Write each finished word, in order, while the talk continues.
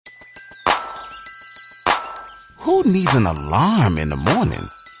Who needs an alarm in the morning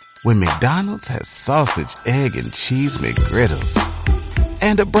when McDonald's has sausage, egg, and cheese McGriddles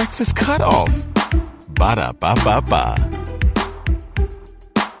and a breakfast cutoff? Ba-da-ba-ba-ba.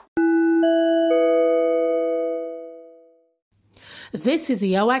 This is the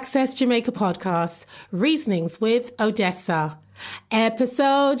Yo Access Jamaica podcast, Reasonings with Odessa,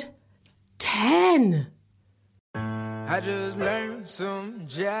 episode 10. I just learned some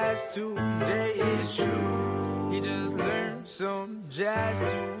jazz today, it's true. You just learned some jazz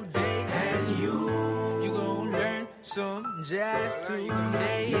today, and you gon' learn some jazz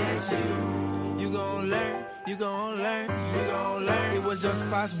today, yes you gon' learn. You gon' learn. It was just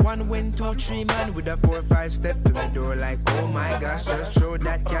past 1, 2, 3 man with a 4, 5 step to the door like, oh my gosh, just throw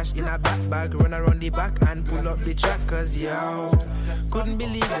that cash in a back bag, run around the back and pull up the track, cause yo, couldn't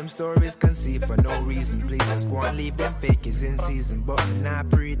believe them stories conceived for no reason. Please just go and leave them fakers in season, but nah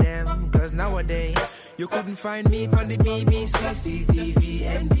pre them, cause nowadays you couldn't find me on the BBC, CTV,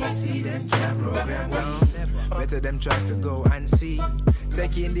 NBC, them can't program we. Better them try to go and see.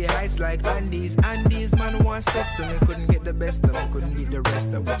 Taking the heights like Andes, man one step to me, couldn't get the best of me, couldn't beat the rest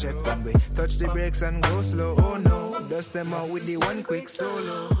of we check one way. Touch the brakes and go slow, oh no, dust them out with the one quick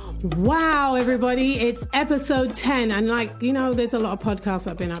solo. Wow, everybody, it's episode 10, and there's a lot of podcasts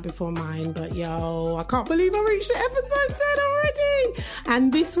that have been out before mine, but yo, I can't believe I reached episode 10 already,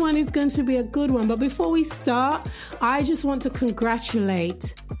 and this one is going to be a good one. But before we start, I just want to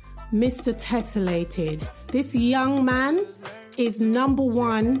congratulate Mr. Tessellated. This young man is number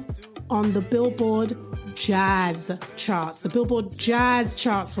 1 on the Billboard Jazz charts. The Billboard Jazz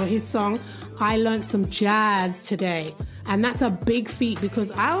charts for his song, I Learned Some Jazz Today. And that's a big feat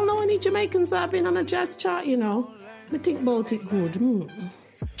because I don't know any Jamaicans that have been on a jazz chart, I think about it good.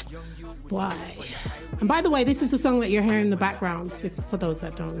 Why? And by the way, this is the song that you're hearing in the background, for those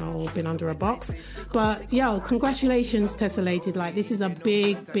that don't know or been under a box. But yo, congratulations, Tessellated. This is a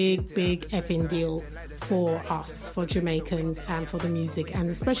big effing deal for us, for Jamaicans, and for the music, and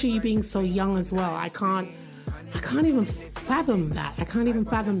especially you being so young as well. I can't even fathom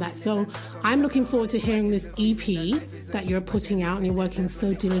that. So I'm looking forward to hearing this EP that you're putting out and you're working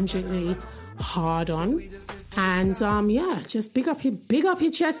so diligently hard on. And just big up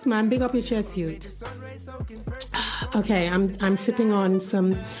your chest, man. Big up your chest, youth. Okay, I'm sipping on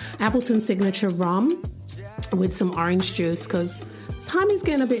some Appleton Signature rum with some orange juice because time is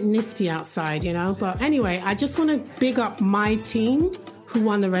getting a bit nifty outside, But anyway, I just want to big up my team who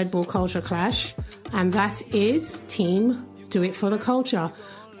won the Red Bull Culture Clash, and that is Team Do It For The Culture.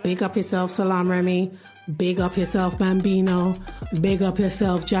 Big up yourself, Salam Remy. Big up yourself, Bambino. Big up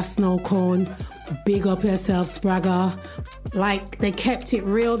yourself, Just Snow Cone. Big up yourself, Spragger. They kept it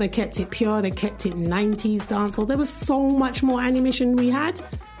real, they kept it pure, they kept it 90s dancehall. There was so much more animation we had.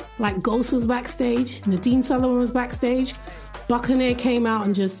 Ghost was backstage, Nadine Sullivan was backstage. Buccaneer came out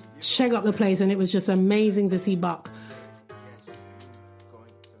and just shake up the place, and it was just amazing to see Buck. Going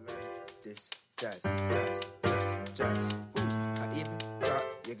to learn this jazz. Ooh, I even taught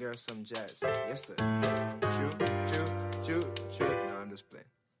your girl some jazz. Yes, sir. True. No, I'm just playing.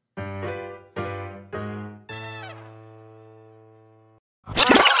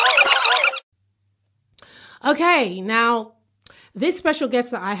 Okay, now this special guest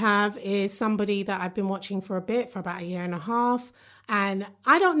that I have is somebody that I've been watching for about a year and a half. And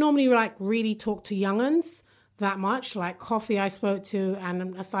I don't normally really talk to young'uns that much. Coffee I spoke to,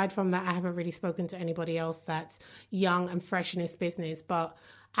 and aside from that, I haven't really spoken to anybody else that's young and fresh in this business. But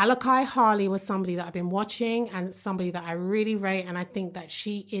Alicai Harley was somebody that I've been watching and somebody that I really rate, and I think that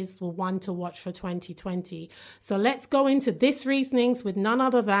she is the one to watch for 2020. So let's go into this reasonings with none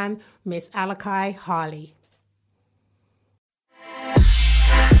other than Miss Alicai Harley.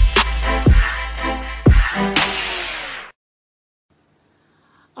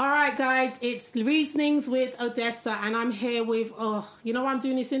 All right, guys, it's Reasonings with Odessa, and I'm here with, I'm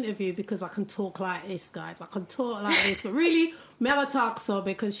doing this interview because I can talk like this, guys. I can talk like this, but really, Mela Tarkso,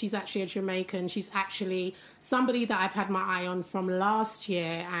 because she's actually a Jamaican. She's actually somebody that I've had my eye on from last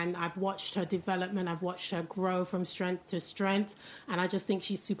year, and I've watched her development. I've watched her grow from strength to strength, and I just think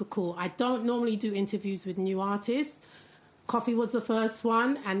she's super cool. I don't normally do interviews with new artists. Coffee was the first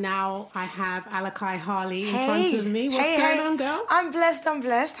one, and now I have Alicai Harley in front of me. What's going on, girl? I'm blessed.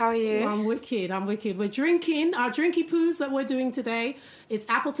 How are you? Well, I'm wicked. We're drinking. Our drinky poos that we're doing today is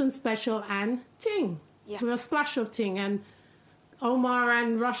Appleton Special and Ting. Yeah. With a splash of Ting. And Omar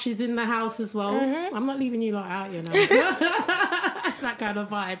and Rush is in the house as well. Mm-hmm. I'm not leaving you lot out, It's that kind of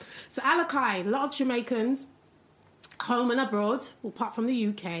vibe. So Alicai, a lot of Jamaicans, home and abroad, apart from the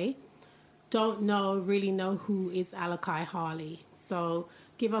UK, don't really know who is Alicai Harley. So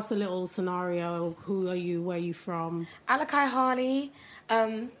give us a little scenario. Who are you? Where are you from? Alicai, Harley,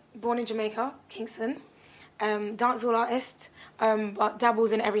 born in Jamaica, Kingston, dancehall artist, but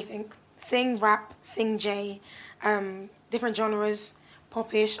dabbles in everything. Sing, rap, sing J, different genres,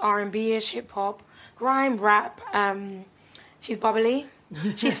 popish, R&B-ish, hip-hop, grime, rap. She's bubbly.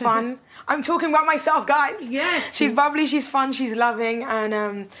 She's fun. I'm talking about myself, guys. Yes. She's bubbly, she's fun, she's loving,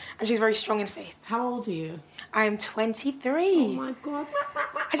 and she's very strong in faith. How old are you? I'm 23. Oh, my God.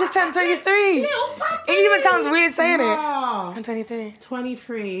 I just turned 23. Little puppy. It even sounds weird saying it. Wow. I'm 23.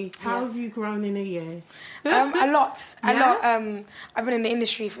 23. How have you grown in a year? A lot. Yeah? I've been in the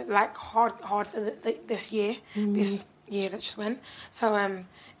industry for like hard for this year. This year that just went. So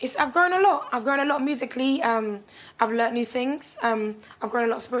I've grown a lot. I've grown a lot musically. I've learnt new things. I've grown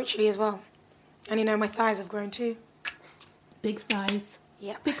a lot spiritually as well. And my thighs have grown too. Big thighs.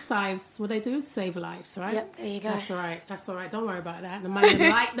 Yeah. Big thighs. What they do? Save lives, right? Yep, there you go. That's all right. Don't worry about that. The man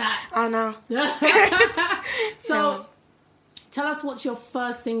didn't like that. I know. So, tell us what's your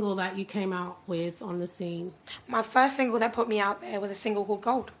first single that you came out with on the scene? My first single that put me out there was a single called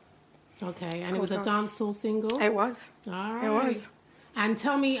Gold. Okay, and it was a dancehall single? It was. All right. It was. And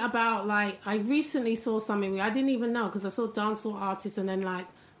tell me about, I recently saw something I didn't even know, because I saw dancehall artists, and then,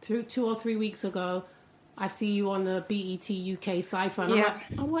 through 2 or 3 weeks ago, I see you on the BET UK Cypher, and I'm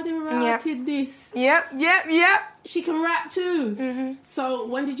like, I wonder who did this. Yep. She can rap too. Mm-hmm. So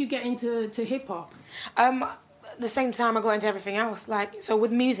when did you get into hip-hop? The same time I got into everything else. So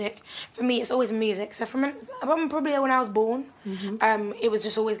with music, for me, it's always music. So probably when I was born, it was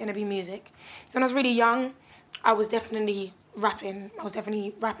just always going to be music. So when I was really young, I was definitely rapping. I was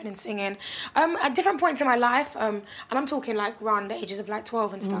definitely rapping and singing. At different points in my life, and I'm talking around the ages of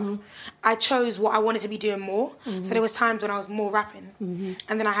 12 and stuff, I chose what I wanted to be doing more. So there was times when I was more rapping,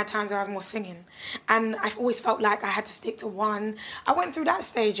 and then I had times where I was more singing. And I've always felt like I had to stick to one. I went through that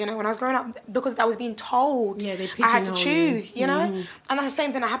stage, when I was growing up, because I was being told I had to choose, you know? And that's the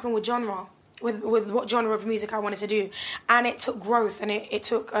same thing that happened with genre. With what genre of music I wanted to do. And it took growth, and it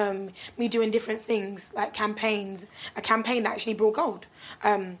took me doing different things, like campaigns. A campaign that actually brought gold.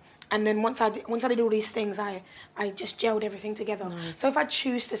 And then once I did all these things, I just gelled everything together. Nice. So if I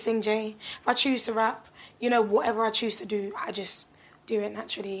choose to sing Jay, if I choose to rap, whatever I choose to do, I just do it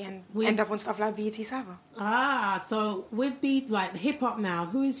naturally and end up on stuff like BET Cypher. So with hip-hop now,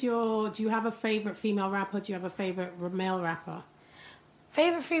 do you have a favourite female rapper? Do you have a favourite male rapper?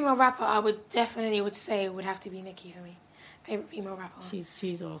 Favorite female rapper, I would say would have to be Nicki for me. Favorite female rapper.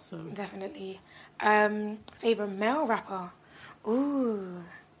 She's awesome. Definitely. Favorite male rapper. Ooh,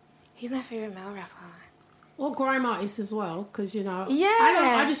 he's my favorite male rapper. Or grime artist as well, because Yeah.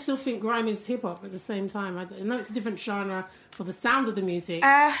 I just still think grime is hip hop at the same time. I know it's a different genre for the sound of the music,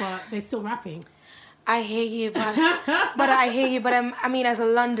 but they're still rapping. I hear you, but as a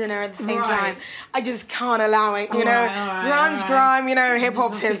Londoner at the same time, I just can't allow it, Grime's grime,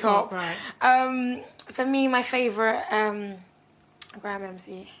 hip-hop's hip-hop. Right. For me, my favourite grime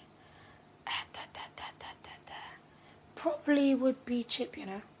MC probably would be Chip,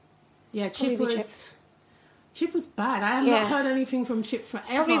 Yeah, Chip was bad. I have not heard anything from Chip forever.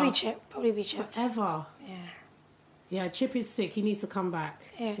 Probably be Chip. Forever. Yeah. Yeah, Chip is sick. He needs to come back.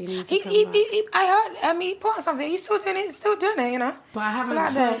 Yeah. He needs to come back. I heard, he put on something. He's still doing it, But I haven't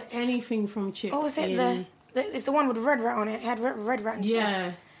heard anything from Chip. What was it? It's the one with Red Rat on it. It had Red Rat and stuff.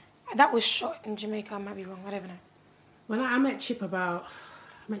 Yeah. That was shot in Jamaica. I might be wrong. I don't know. When I met Chip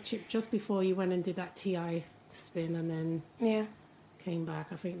just before he went and did that T.I. spin, and then came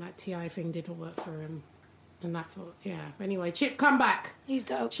back. I think that T.I. thing didn't work for him. And that's what, Anyway, Chip, come back. He's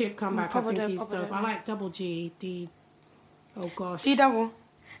dope. Chip, come back. I think he's dope. I like Double G, D. Oh, gosh. D double.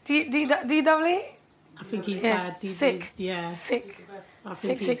 D double E? I think he's bad. Sick. Yeah. Sick. I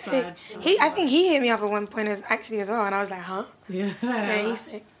think he's bad. I think he hit me up at one point as well, and I was like, huh? Yeah. Yeah, he's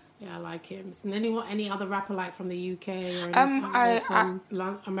sick. Yeah, I like him. And any other rapper from the UK or from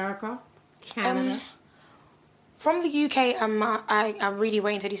America? Canada? From the UK, I'm really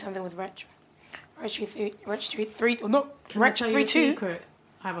waiting to do something with Reg 3. No, Reg 3-2.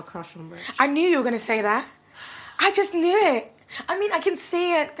 I have a crush on Reg. I knew you were going to say that. I just knew it. I mean, I can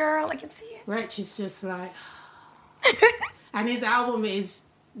see it, girl. I can see it. Reg is just and his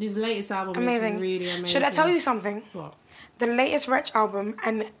latest album is really amazing. Should I tell you something? What? The latest Reg album,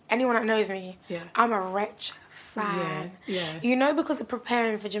 and anyone that knows me, I'm a Reg fan. Yeah. Because of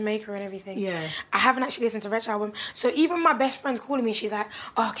preparing for Jamaica and everything. Yeah. I haven't actually listened to Reg album. So even my best friend's calling me, she's like,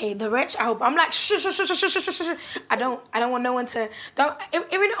 okay, the Reg album. I'm like, shh. I don't want no one to,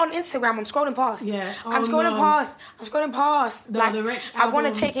 even on Instagram, I'm scrolling past. Yeah. I'm scrolling past. No, like, the Reg album. I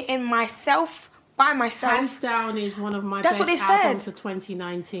want to take it in myself by myself. Hands down is one of my That's best what they albums said. of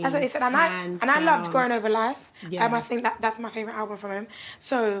 2019. That's what they said. And I loved Growing Over Life. I think that's my favourite album from him.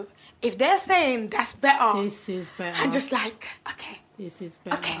 So if they're saying that's better, this is better. I'm just like, okay. This is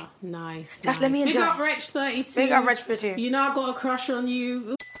better. Okay. Nice. Just let me enjoy. Big up Wretch 32. Big up Wretch 32. You know I got a crush on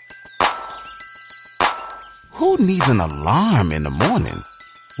you. Who needs an alarm in the morning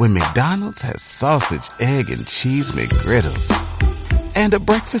when McDonald's has sausage, egg, and cheese McGriddles and a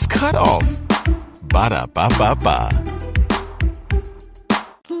breakfast cutoff? Ba-da-ba-ba-ba.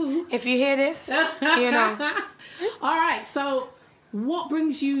 If you hear this, you know. All right, so what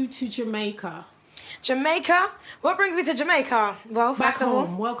brings you to Jamaica? Jamaica? What brings me to Jamaica? Well, Back first of all,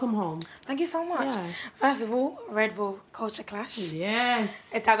 home. Welcome home. thank you so much. Yeah. First of all, Red Bull Culture Clash.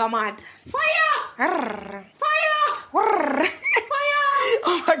 Yes. It's mad. Fire! Fire! Fire!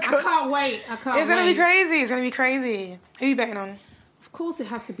 Oh my god. I can't wait. It's gonna be crazy. It's gonna be crazy. Who you betting on? Of course it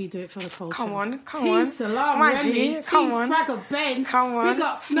has to be Do It For The Culture. Come on. Team Salam, My Remy, G, Team come on. Spragger Benz. Come on. Big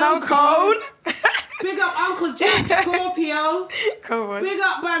up Snow Snow Cone. Cone. Big up Uncle Jack Scorpio. Come on. Big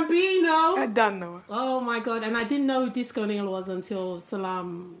up Bambino. I don't know. Oh my god, and I didn't know who Disco Neil was until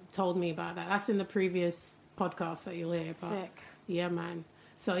Salam told me about that. That's in the previous podcast that you'll hear about. Sick. Yeah, man.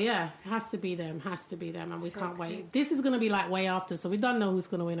 So yeah, it has to be them, and we can't wait. This is gonna be like way after, so we don't know who's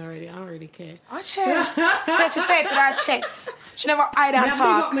gonna win already. I don't really care. Oh, shit. She say it to that chest. She never eye down Yeah, big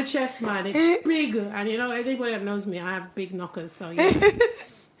talk. up my chest, man. It's big, and you know anybody that knows me, I have big knockers. So yeah.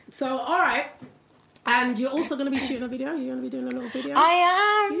 So all right, and you're also gonna be shooting a video. You're gonna be doing a little video. I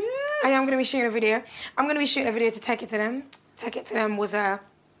am. Yes. I am going to be shooting a video. I'm going to be shooting a video to Take It To Them. Take It To Them was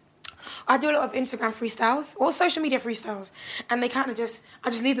I do a lot of Instagram freestyles or social media freestyles, and they kind of I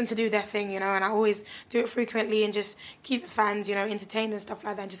just need them to do their thing, you know, and I always do it frequently and just keep the fans, you know, entertained and stuff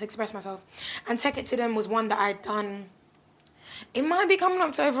like that and just express myself. And Take It To Them was one that I'd done. It might be coming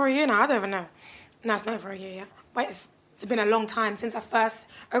up to over a year now. I don't even know. No, it's not over a year yet. But it's been a long time since I first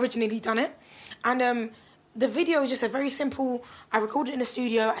originally done it. And the video is just a very simple. I recorded it in the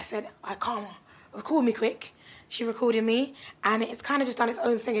studio. I said, I can't record me quick. She recorded me, and it's kind of just done its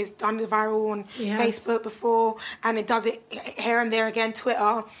own thing. It's done the viral on Facebook before, and it does it here and there again,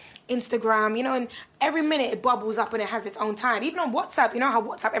 Twitter, Instagram, you know, and every minute it bubbles up and it has its own time. Even on WhatsApp, you know how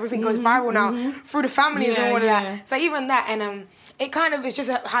WhatsApp, everything goes viral now through the families and all of that. So even that, and it kind of is just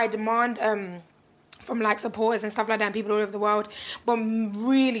a high demand from like supporters and stuff like that, and people all over the world, but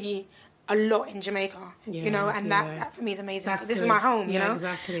really a lot in Jamaica, you know, and that for me is amazing. This is my home, you know.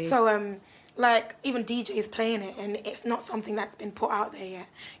 Exactly. So like even DJs playing it, and it's not something that's been put out there yet,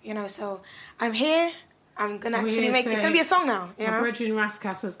 you know. So I'm here. I'm gonna actually make. It's gonna be a song now. You know? Bridging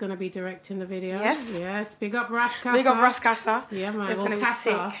Rascasa is gonna be directing the video. Yes. Big up Rascasa. Big up Rascasa. Yeah, man. It's gonna be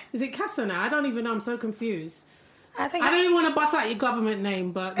sick. Is it Casa now? I don't even know. I'm so confused. I don't even want to bust out your government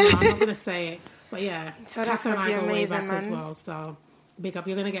name, but no, I'm not gonna say it. But yeah, so Casa and I go way back man. as well. So big up.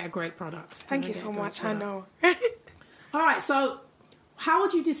 You're gonna get a great product. Thank you so much. I know. All right. So how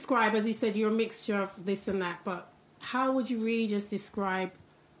would you describe, as you said, you're a mixture of this and that, but how would you really just describe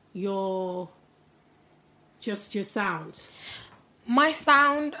your sound? My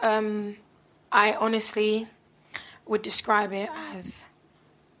sound, I honestly would describe it as,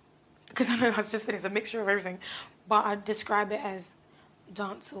 because I know I was just saying it's a mixture of everything, but I'd describe it as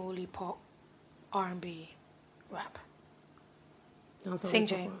dancehall, pop, R&B, rap. Sing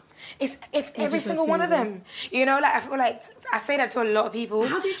Jay. It's every single one of them. You know, like I feel like I say that to a lot of people.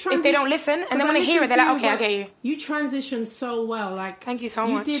 How do you transition? If they don't listen, and then when they hear it, they're like, okay, I get you. You transition so well. Like, thank you so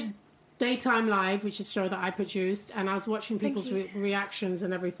much. You did Daytime Live, which is a show that I produced, and I was watching people's reactions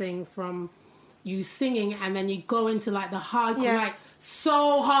and everything from you singing, and then you go into like the hardcore, like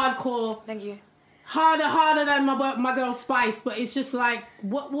so hardcore. Thank you. Harder than my girl Spice, but it's just like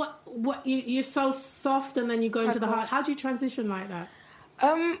what you're so soft, and then you go into the hard. How do you transition like that?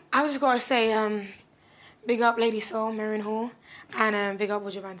 I just gotta say, big up Lady Soul, Marion Hall, and big up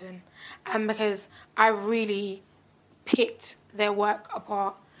Woodrow Banton, because I really picked their work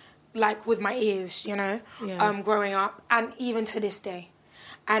apart, like with my ears, you know, growing up, and even to this day,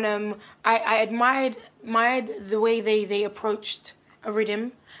 and I admired the way they approached a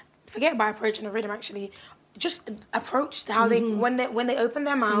rhythm. Forget about approaching a rhythm, actually. Just approached how they when they opened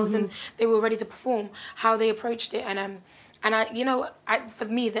their mouths and they were ready to perform, how they approached it, and I, you know, for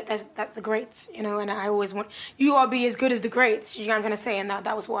me that's the greats, you know, and I always want you gotta be as good as the greats. You know what I'm gonna say, and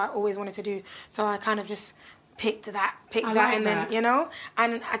that was what I always wanted to do. So I kind of just picked that, and then you know,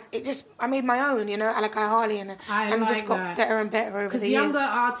 and I made my own, you know, Alicai Harley, and just got better and better over the years. Because younger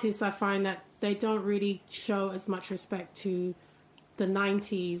artists, I find that they don't really show as much respect to the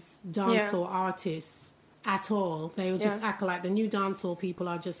 90s dancehall artists at all. They will just act like the new dancehall people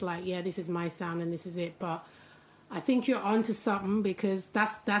are just like, yeah, this is my sound and this is it. But I think you're onto something, because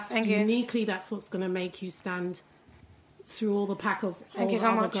that's uniquely that's what's going to make you stand through all the pack of all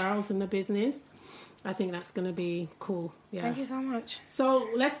other girls in the business. I think that's going to be cool. Yeah. Thank you so much. So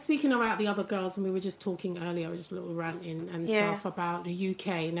speaking about the other girls, and we were just talking earlier, just a little ranting and stuff about the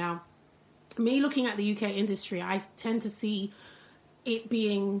UK. Now, me looking at the UK industry, I tend to see it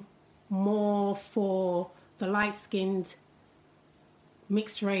being more for the light-skinned,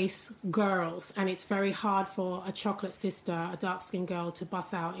 mixed-race girls, and it's very hard for a chocolate sister, a dark-skinned girl, to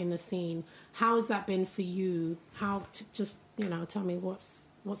bust out in the scene. How has that been for you? How to just, tell me what's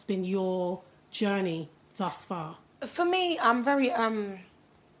been your journey thus far? For me, I'm very I'm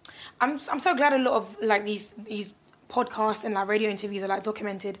so glad a lot of like these podcasts and like radio interviews are like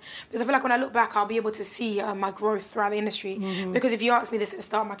documented, because I feel like when I look back, I'll be able to see my growth throughout the industry. Because if you asked me this at the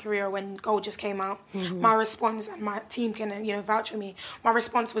start of my career when Gold just came out, my response, and my team can vouch for me, my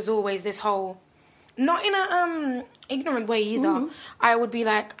response was always this whole, not in a ignorant way either. I would be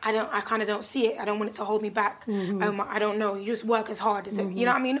like, I kind of don't see it. I don't want it to hold me back. I don't know. You just work as hard as it, you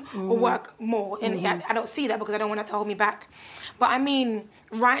know what I mean? Or work more. And I don't see that because I don't want it to hold me back. But I mean,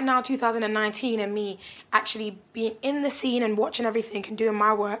 right now, 2019, and me actually being in the scene and watching everything and doing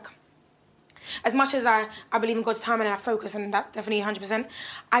my work, as much as I believe in God's timing and I focus on that definitely 100%,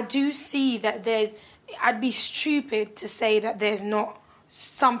 I do see that I'd be stupid to say that there's not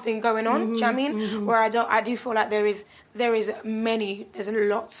something going on, do you know what I mean? Where I do feel like there's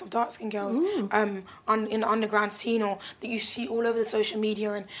lots of dark-skinned girls in the underground scene, or that you see all over the social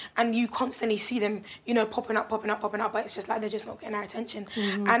media, and you constantly see them, popping up, but it's just like they're just not getting our attention.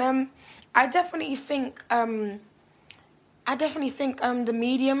 And I definitely think the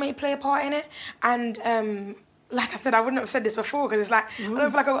media may play a part in it, and like I said, I wouldn't have said this before, because it's like, I don't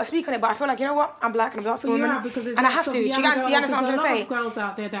feel like I've got to speak on it, but I feel like, you know what, I'm black and I'm dark skinned woman, because and I have to. You understand what I'm trying to say? There's a lot of girls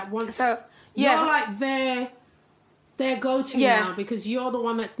out there that want, you're like their go-to now, because you're the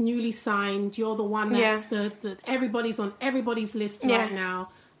one that's newly signed, you're the one that's the everybody's on everybody's list right now,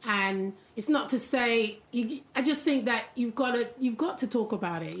 and it's not to say, I just think that you've got to talk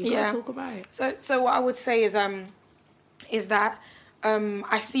about it. You've got to talk about it. So what I would say is that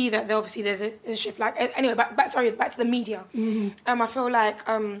I see that obviously there's a shift. Like, anyway, back to the media. I feel like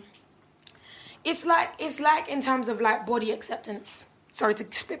it's like in terms of like body acceptance. Sorry to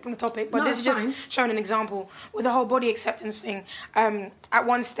split from the topic, but this is just showing an example with the whole body acceptance thing. At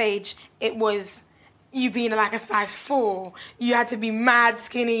one stage, it was you being like a size 4. You had to be mad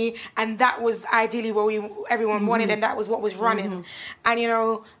skinny, and that was ideally what everyone wanted, and that was what was running.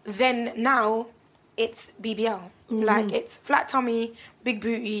 And then now it's BBL. Like, it's flat tummy, big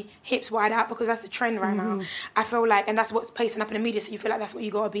booty, hips wide out, because that's the trend right now. I feel like, and that's what's pacing up in the media, so you feel like that's what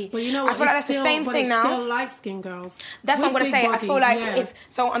you gotta be. Well, you know what, I feel like that's the same thing now. Still light-skinned girls. That's what I'm gonna say. I feel like it's,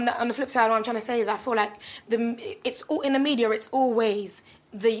 so on the flip side, what I'm trying to say is I feel like it's all in the media. It's always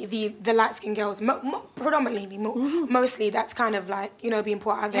the light-skinned girls, predominantly, mostly. That's kind of like being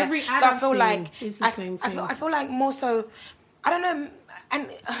put out there. Every ad so I feel like it's the same thing. I feel like more so. I don't know, and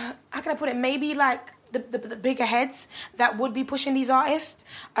how can I put it? Maybe like the bigger heads that would be pushing these artists,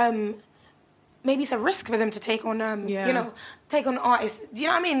 maybe it's a risk for them to take on, take on artists. Do you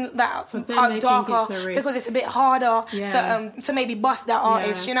know what I mean? That are darker, because it's a bit harder to maybe bust that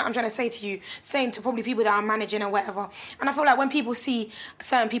artist. You know what I'm trying to say to you? Same to probably people that are managing or whatever. And I feel like when people see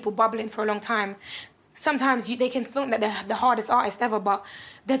certain people bubbling for a long time, sometimes they can think that they're the hardest artist ever, but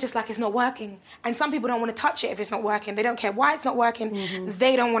they're just like, it's not working. And some people don't want to touch it if it's not working. They don't care why it's not working.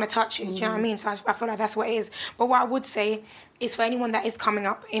 They don't want to touch it. Do you know what I mean? So I feel like that's what it is. But what I would say is, for anyone that is coming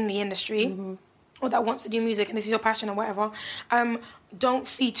up in the industry, or that wants to do music, and this is your passion or whatever, don't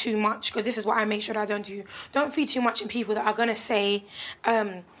feed too much, because this is what I make sure that I don't do. Don't feed too much in people that are going to say,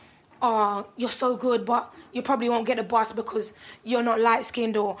 oh, you're so good, but you probably won't get a bus because you're not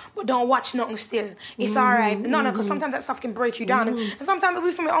light-skinned, but don't watch nothing still. It's all right. No, because sometimes that stuff can break you down. And sometimes it'll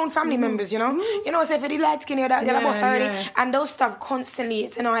be from your own family members, say if you're light-skinned, you're that boss already. Yeah. And those stuff constantly,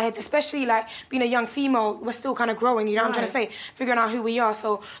 it's in our heads, especially like being a young female, we're still kind of growing, you know what I'm trying to say? Figuring out who we are.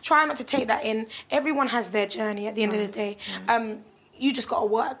 So try not to take that in. Everyone has their journey at the end of the day. You just got to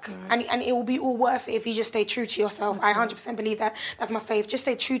work. Right. And it will be all worth it if you just stay true to yourself. That's I 100% believe that. That's my faith. Just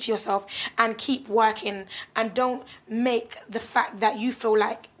stay true to yourself and keep working. And don't make the fact that you feel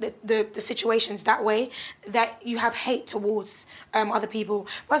like the situation's that way, that you have hate towards other people.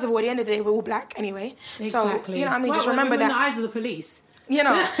 First of all, at the end of the day, we're all black anyway. Exactly. So, you know what I mean? Just remember that. In the eyes of the police. You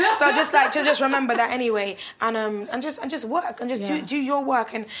know, so just remember that anyway, and just work and just do your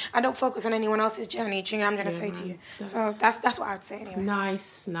work, and don't focus on anyone else's journey. Do you know what I'm trying to say to you? So that's what I'd say anyway.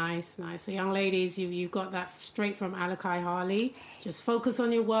 Nice. So young ladies, you got that straight from Alicai Harley. Just focus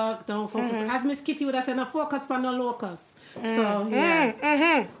on your work. Don't focus, as Miss Kitty would have said, no focus but no locus. So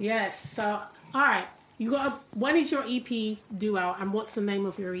yes. So all right, when is your EP due out, and what's the name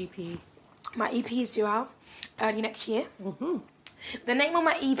of your EP? My EP is due out early next year. The name of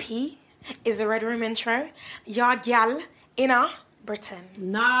my EP is The Red Room Intro. Yard Gal Inner Britain.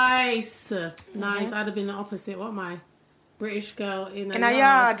 Nice. I'd have been the opposite. What am I? British girl in a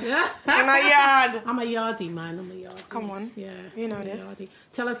yard. In a yard. I'm a yardie, man. I'm a yardie. Come on. Yeah. You know this. Yardie.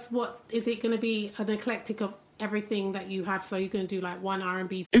 Tell us, what is it going to be? An eclectic of everything that you have, so you're going to do like one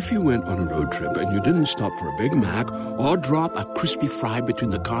R&B. If you went on a road trip and you didn't stop for a Big Mac or drop a crispy fry between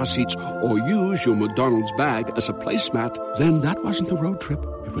the car seats or use your McDonald's bag as a placemat, then that wasn't a road trip.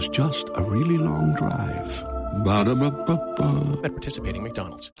 It was just a really long drive. Ba-da-ba-ba-ba. At participating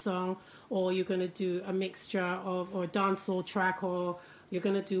McDonald's. Song, or you're going to do a mixture of, or a dancehall track, or you're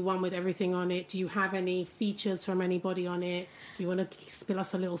going to do one with everything on it. Do you have any features from anybody on it? You want to spill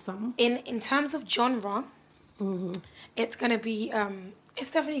us a little something? In terms of genre, it's going to be,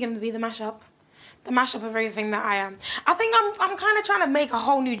 it's definitely going to be the mashup of everything that I am. I think I'm kind of trying to make a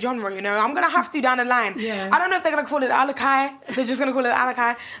whole new genre, you know. I'm going to have to down the line. Yeah. I don't know if they're going to call it Alicai, if they're just going to call it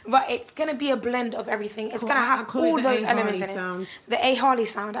Alicai, but it's going to be a blend of everything. It's going to have all those elements in it. The A. Harley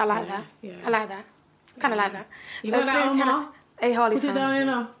sound, I like that. Yeah. I like that. Kind of like that. You got that, Omar? A. Harley Put sound. it down, you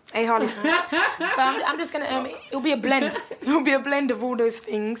know. A. Harley sound. So I'm just going to... it'll be a blend. It'll be a blend of all those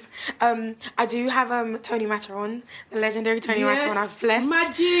things. I do have Tony Matteron, the legendary Tony Matteron. I was blessed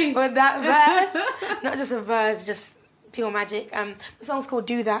magic with that verse. Not just a verse, just pure magic. The song's called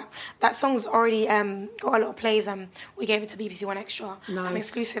Do That. That song's already got a lot of plays. We gave it to BBC One Extra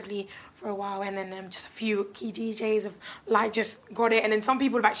exclusively for a while, and then just a few key DJs have just got it, and then some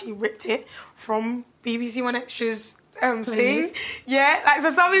people have actually ripped it from BBC One Extra's thing. Yeah,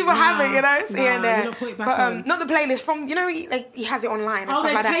 so some people have it, you know, it's here and there. But not the playlist from, you know, he has it online and stuff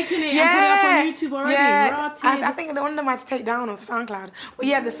like that. Oh, they're taking it and put it up on YouTube already. Yeah, I think the one of them had to take down off SoundCloud. But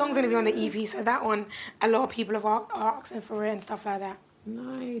yeah, the song's going to be on the EP, so that one, a lot of people have asking for it and stuff like that.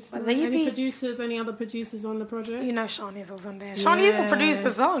 Nice. But any other producers on the project? You know, Sean Hazel's on there. Sean Hazel produced the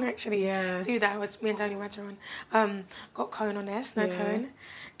song, actually. Yeah. Do That, which me and Tony Matteron. Got Cone on there, Snow Cone.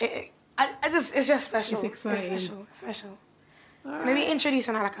 It's just special. It's exciting. It's special. Right. Maybe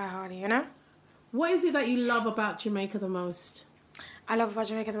introducing Alicai Harley, you know? What is it that you love about Jamaica the most? I love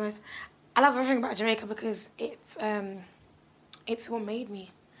everything about Jamaica because it's what made me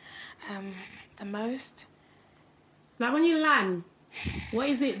the most. Like when you land, what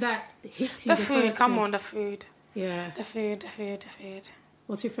is it that hits you? The food, come on, the food. Yeah. The food.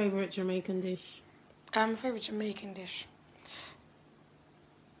 What's your favourite Jamaican dish? Favourite Jamaican dish.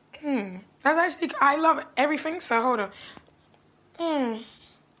 That's actually, I love everything, so hold on.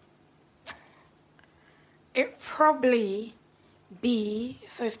 It'd probably be,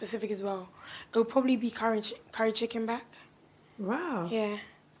 so specific as well, it would probably be curry chicken back. Wow. Yeah.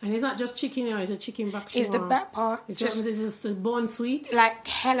 And it's not just chicken, you know, it's a chicken back. It's the back part. Is it born sweet? Like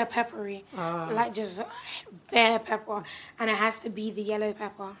hella peppery. Like just bare pepper. And it has to be the yellow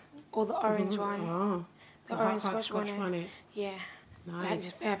pepper or the orange one. Oh. The orange scotch one. Yeah. Nice. Like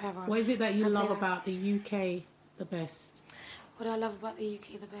just bare pepper. What is it that you love about the UK the best? What do I love about the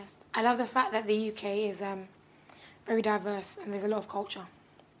UK the best? I love the fact that the UK is very diverse and there's a lot of culture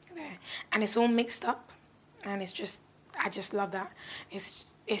there. And it's all mixed up. And it's just, I just love that. It's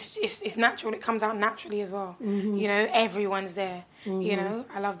natural. It comes out naturally as well. Mm-hmm. You know, everyone's there. Mm-hmm. You know,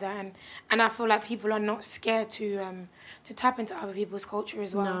 I love that, and I feel like people are not scared to tap into other people's culture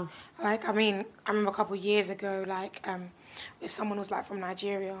as well. No. Like, I mean, I remember a couple of years ago, like, if someone was like from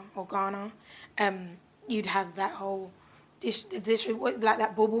Nigeria or Ghana, you'd have that whole dish like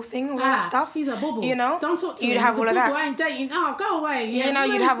that bubble thing, all that stuff. He's a bubble. You know, don't talk to you'd me. have all of that. I ain't dating. Oh, go away. Yeah, you know,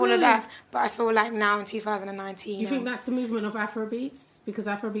 you'd have all of that. But I feel like now in 2019, do you think that's the movement of Afrobeats? Because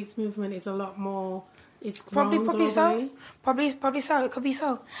Afrobeats movement is a lot more. It's probably globally. so. Probably so. It could be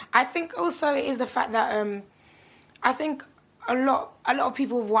so. I think also it is the fact that I think a lot of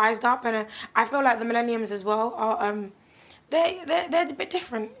people have wised up, and I feel like the millenniums as well are they're a bit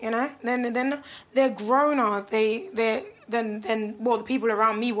different, you know. Then they're growner. Than the people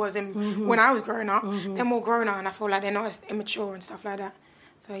around me was when I was growing up. Mm-hmm. They're more grown up, and I feel like they're not as immature and stuff like that.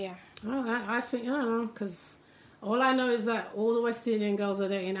 So yeah. Oh, I think, I don't know, because All I know is that all the West Indian girls are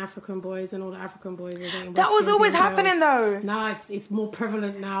dating African boys, and all the African boys are dating West That was always Indian happening, girls. though. No, it's more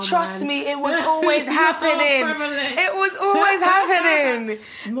prevalent now. Trust man. me, it was always happening. It was always happening.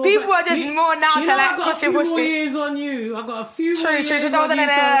 People are just more now to like I've got push a few more it. years on you. I've got a few more years True. on you. So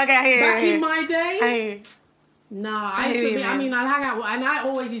back in my day, Hey. nah, I mean, I'll hang out, and I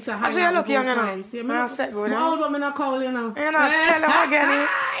always used to hang Actually, out I look with all young kinds. enough. I'm set, bro. My old woman are cold, you know. You know, tell them again.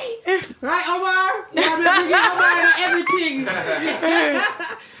 Right, Omar? Yeah, I'm bringing Omar and everything.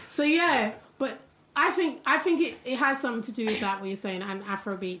 So, yeah, but I think it has something to do with that, what you're saying, and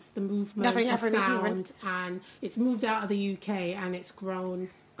Afrobeats, the movement, Definitely the Afrobeats sound, movement. and it's moved out of the UK and it's grown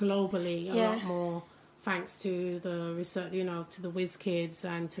globally a lot more. Thanks to the research, you know, to the Whiz Kids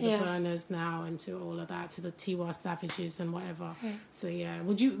and to the Burners now, and to all of that, to the Tiwa Savages and whatever. So yeah,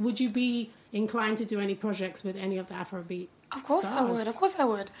 would you be inclined to do any projects with any of the Afrobeat? Of course stars? I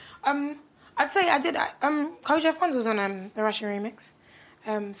would. I'd say I did. Kojo Funds was on the Russian remix.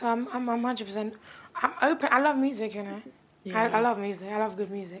 So I'm 100%. I'm open. I love music, you know. Yeah. I love music. I love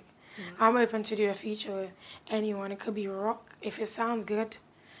good music. I'm open to do a feature with anyone. It could be rock. If it sounds good,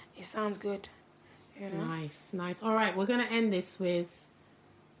 it sounds good. You know? Nice. All right, we're going to end this with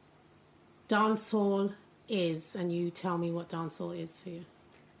dancehall is, and you tell me what dancehall is for you.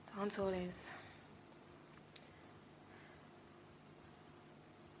 Dancehall is.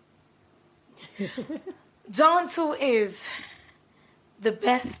 Dancehall is the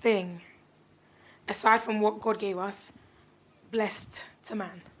best thing, aside from what God gave us, blessed to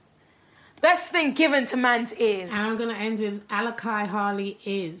man. Best thing given to man's ears. And I'm going to end with Alicai Harley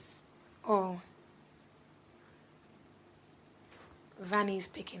is. Oh. Vanny's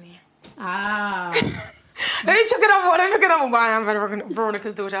picking here. Ah. Let me check it out. Let me look it up. I am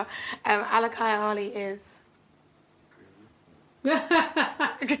Veronica's daughter. Alicai Harley is.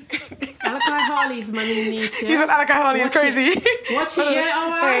 Alicai Harley's my new niece. Yeah? He said Alicai Harley is crazy. Watch it, yeah?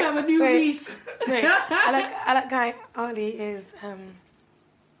 Oh, I have a new niece. Alicai Harley is.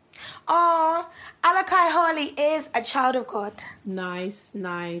 Alicai Harley is a child of God. Nice. And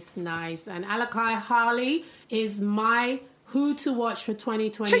Alicai Harley is my who to watch for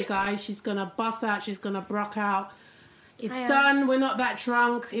 2020, guys. She's going to bust out. She's going to brock out. It's done. We're not that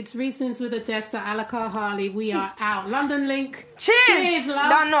drunk. It's Reasons with Odessa, Alicai Harley. We are out. London link. Cheers,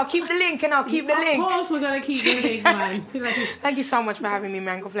 love. No, keep the link, and I'll keep the link. Of course, we're going to keep the link, man. Thank you so much for having me,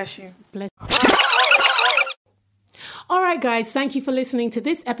 man. God bless you. All right, guys, thank you for listening to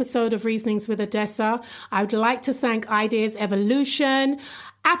this episode of Reasonings with Odessa. I would like to thank Ideas Evolution,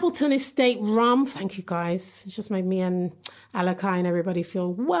 Appleton Estate Rum. Thank you, guys. It just made me and Alicai and everybody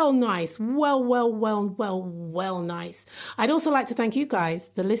feel nice. Nice. I'd also like to thank you guys,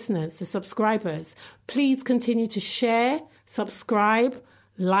 the listeners, the subscribers. Please continue to share, subscribe,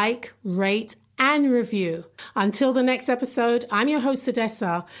 like, rate, and review. Until the next episode, I'm your host,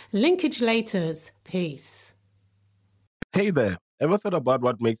 Odessa. Linkage laters. Peace. Hey there, ever thought about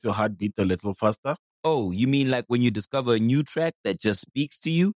what makes your heart beat a little faster? Oh, you mean like when you discover a new track that just speaks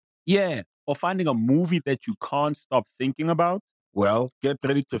to you? Yeah, or finding a movie that you can't stop thinking about? Well, get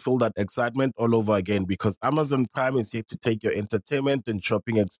ready to feel that excitement all over again, because Amazon Prime is here to take your entertainment and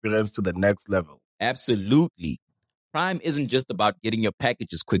shopping experience to the next level. Absolutely. Prime isn't just about getting your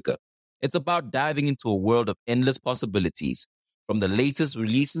packages quicker. It's about diving into a world of endless possibilities, from the latest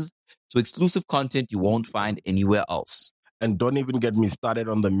releases to exclusive content you won't find anywhere else. And don't even get me started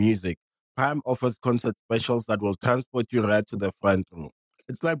on the music. Prime offers concert specials that will transport you right to the front row.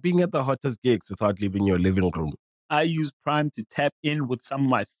 It's like being at the hottest gigs without leaving your living room. I use Prime to tap in with some of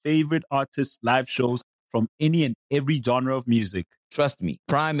my favorite artists' live shows from any and every genre of music. Trust me,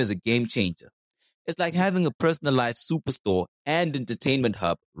 Prime is a game changer. It's like having a personalized superstore and entertainment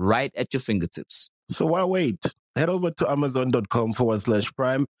hub right at your fingertips. So why wait? Head over to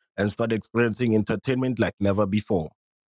amazon.com/Prime and start experiencing entertainment like never before.